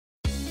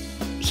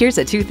Here's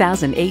a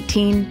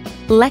 2018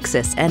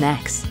 Lexus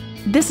NX.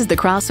 This is the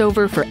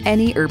crossover for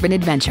any urban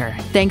adventure,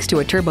 thanks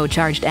to a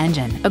turbocharged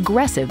engine,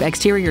 aggressive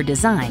exterior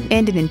design,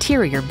 and an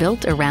interior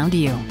built around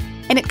you.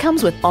 And it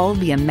comes with all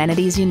the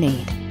amenities you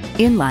need.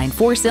 Inline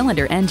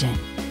 4-cylinder engine,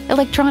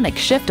 electronic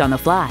shift on the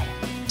fly,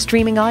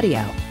 streaming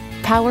audio,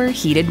 power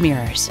heated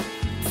mirrors,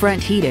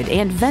 front heated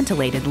and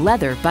ventilated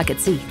leather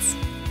bucket seats,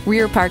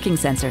 rear parking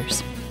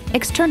sensors,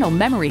 external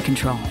memory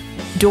control,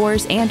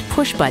 doors and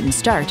push-button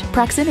start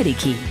proximity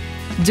key,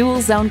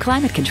 dual zone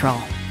climate control,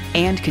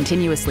 and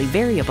continuously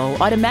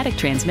variable automatic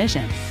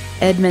transmission.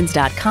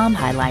 Edmunds.com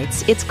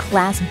highlights its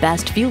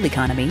class-best fuel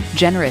economy,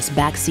 generous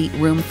backseat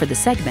room for the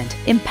segment,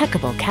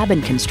 impeccable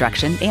cabin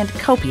construction, and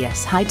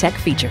copious high-tech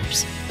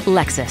features.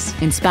 Lexus,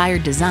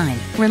 inspired design,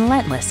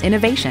 relentless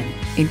innovation,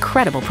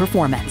 incredible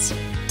performance.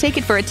 Take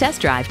it for a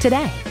test drive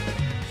today.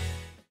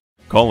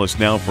 Call us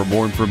now for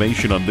more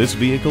information on this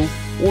vehicle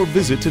or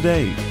visit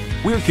today.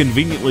 We're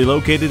conveniently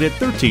located at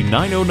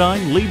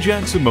 13909 Lee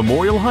Jackson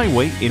Memorial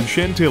Highway in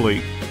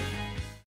Chantilly.